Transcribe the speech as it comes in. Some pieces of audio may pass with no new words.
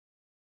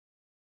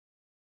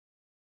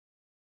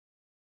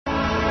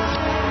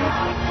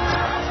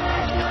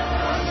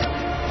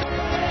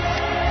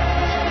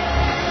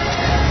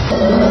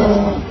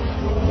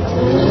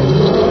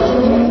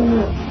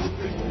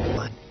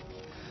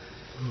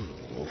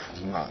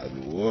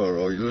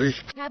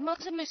That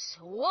must have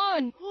missed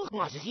one.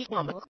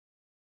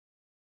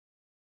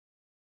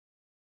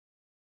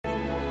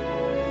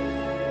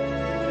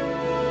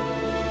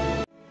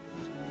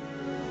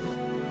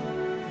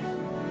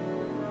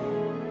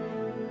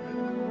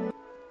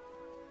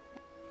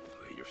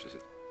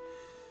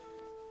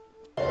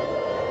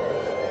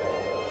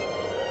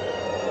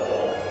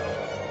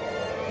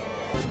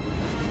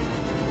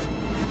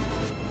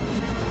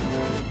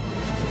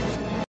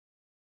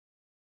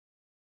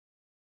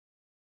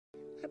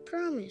 I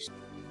promise.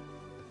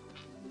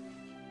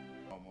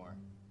 No more.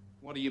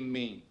 What do you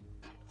mean?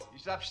 You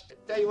stop.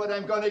 Tell you what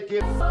I'm gonna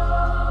give.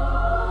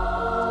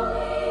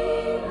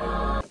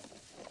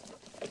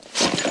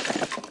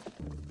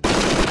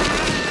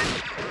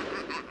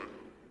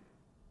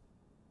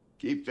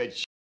 Keep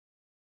it.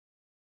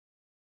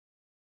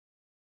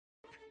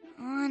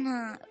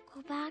 Anna,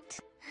 go back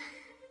to...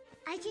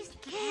 I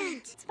just can't.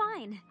 It's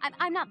fine.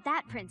 I'm not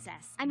that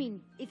princess. I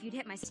mean, if you'd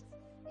hit my...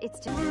 It's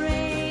just...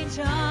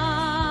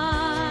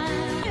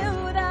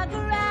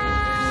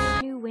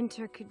 New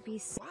winter could be...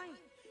 Why?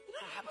 You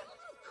don't have a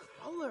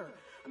color.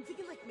 I'm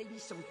thinking like maybe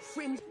some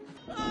crimson.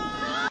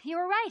 You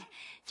were right.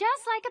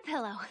 Just like a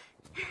pillow.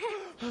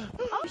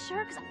 Oh,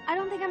 sure, because I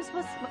don't think I'm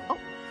supposed to... Oh,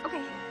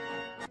 okay.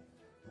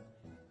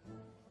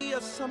 A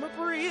summer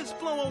breeze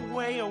blow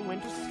away a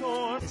winter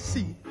storm.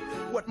 See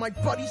what my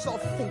buddies all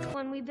think.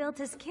 When we built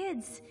as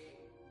kids.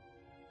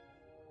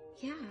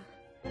 Yeah.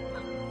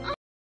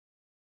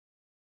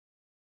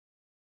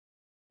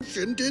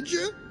 Did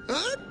you?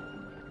 Huh?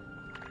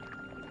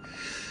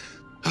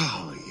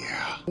 Oh,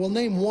 yeah. Well,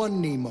 name one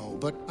Nemo,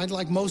 but I'd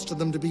like most of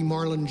them to be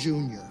Marlin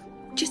Jr.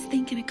 Just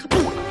think in a couple...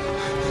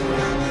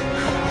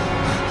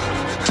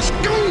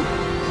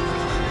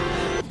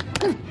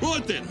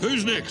 Right then,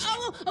 who's next?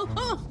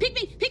 Oh, pick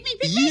me!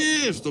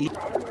 Yes, the...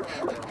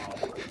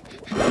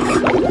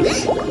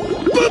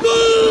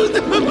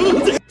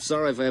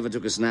 Sorry if I ever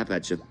took a snap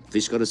at you.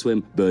 Fish gotta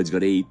swim, birds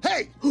gotta eat.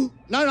 Hey!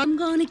 No, I'm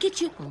gonna get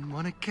you. I'm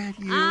gonna get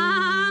you.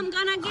 I'm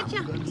gonna get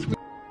you.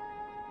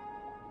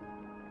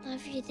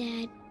 Love you,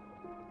 Dad.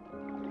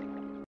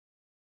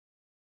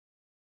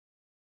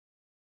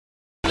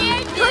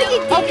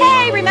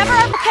 Okay, remember?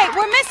 Okay,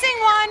 we're missing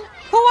one.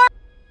 Who are...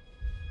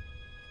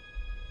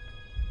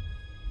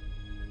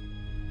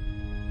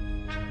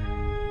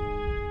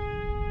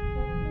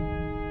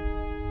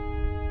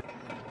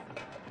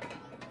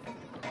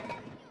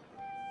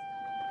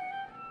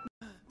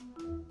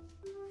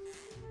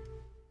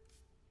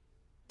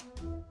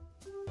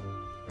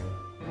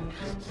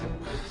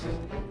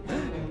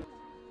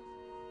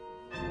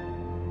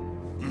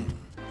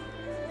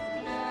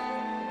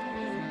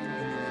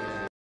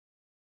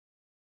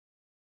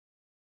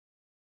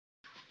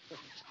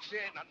 She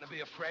ain't nothing to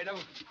be afraid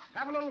of.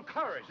 Have a little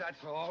courage,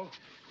 that's all.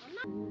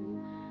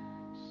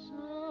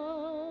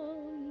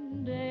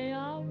 Someday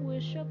I'll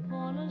wish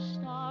upon a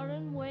star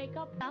and wake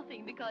up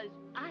Laughing because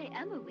I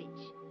am a witch.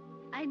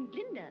 I'm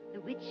Glinda,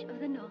 the Witch of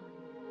the North.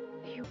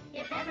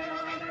 If ever,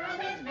 oh, ever, oh,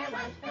 is there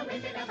was, the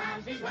Wizard of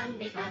Oz is one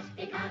because.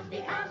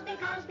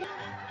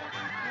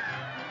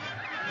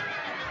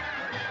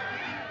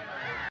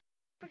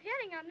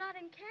 Forgetting I'm not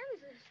in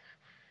Kansas.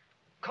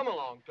 Come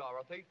along,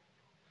 Dorothy.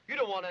 You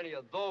don't want any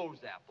of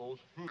those apples.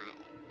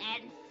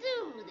 And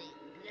soothing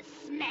the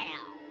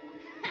smell.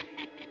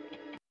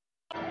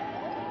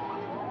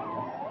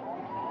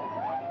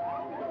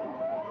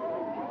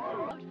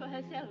 Out for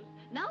herself.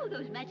 Now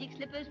those magic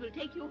slippers will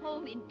take you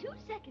home in 2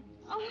 seconds.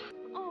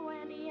 Oh,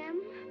 Annie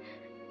M.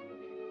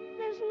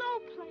 There's no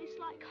place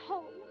like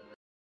home.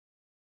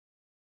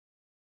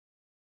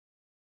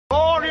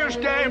 Glorious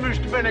day,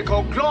 Mr.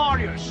 Binnacle,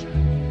 glorious.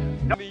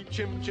 Me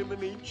chim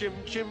chimney chim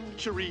chim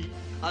cheree.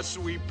 A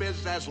sweep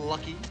is as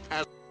lucky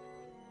as...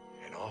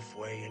 And off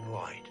way and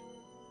wide.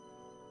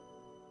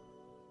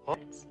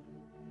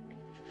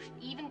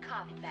 Even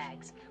carpet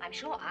bags. I'm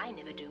sure I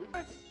never do.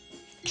 Come on,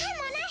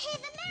 I hear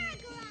the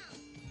merry-go-round.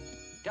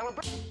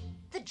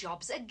 The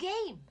job's a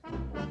game.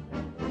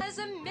 Has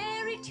a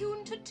merry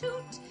tune to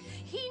toot.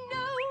 He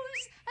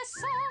knows a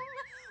song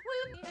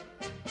will...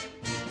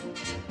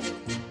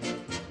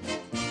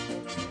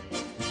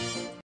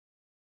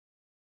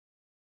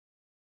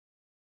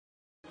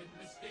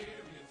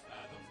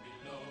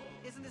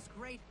 Isn't this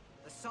great?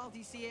 The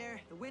salty sea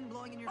air, the wind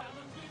blowing in your...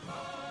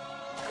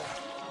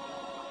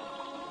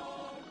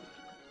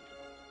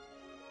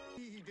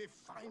 The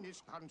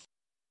finest on...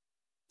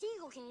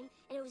 Seagull came,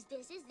 and it was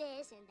this is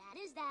this, and that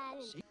is that,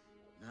 and...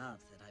 Not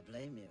that I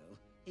blame you.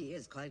 He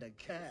is quite a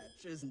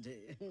catch, isn't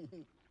he?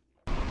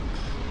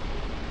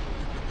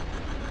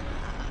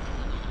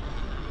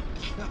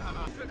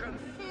 Freaking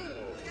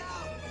fool.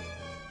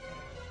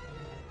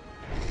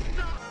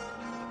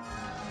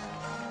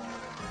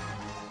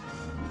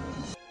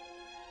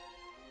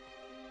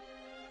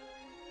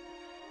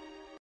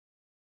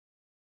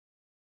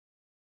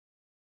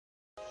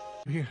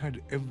 He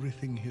had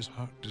everything his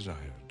heart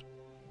desired.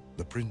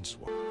 The prince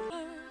was...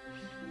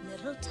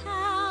 Little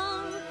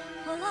town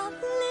full of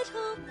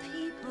little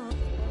people.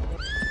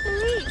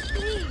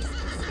 Please,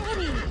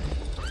 steady.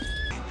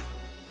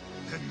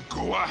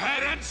 Go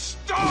ahead and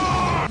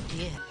start!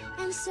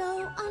 And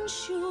so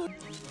unsure.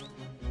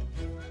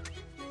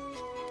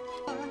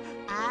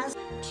 As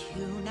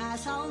tune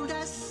as old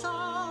as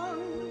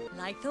song,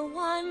 like the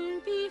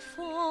one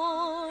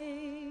before.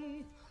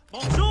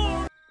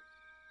 Bonjour!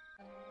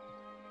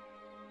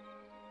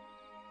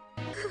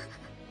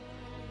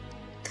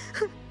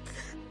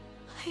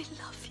 I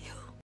love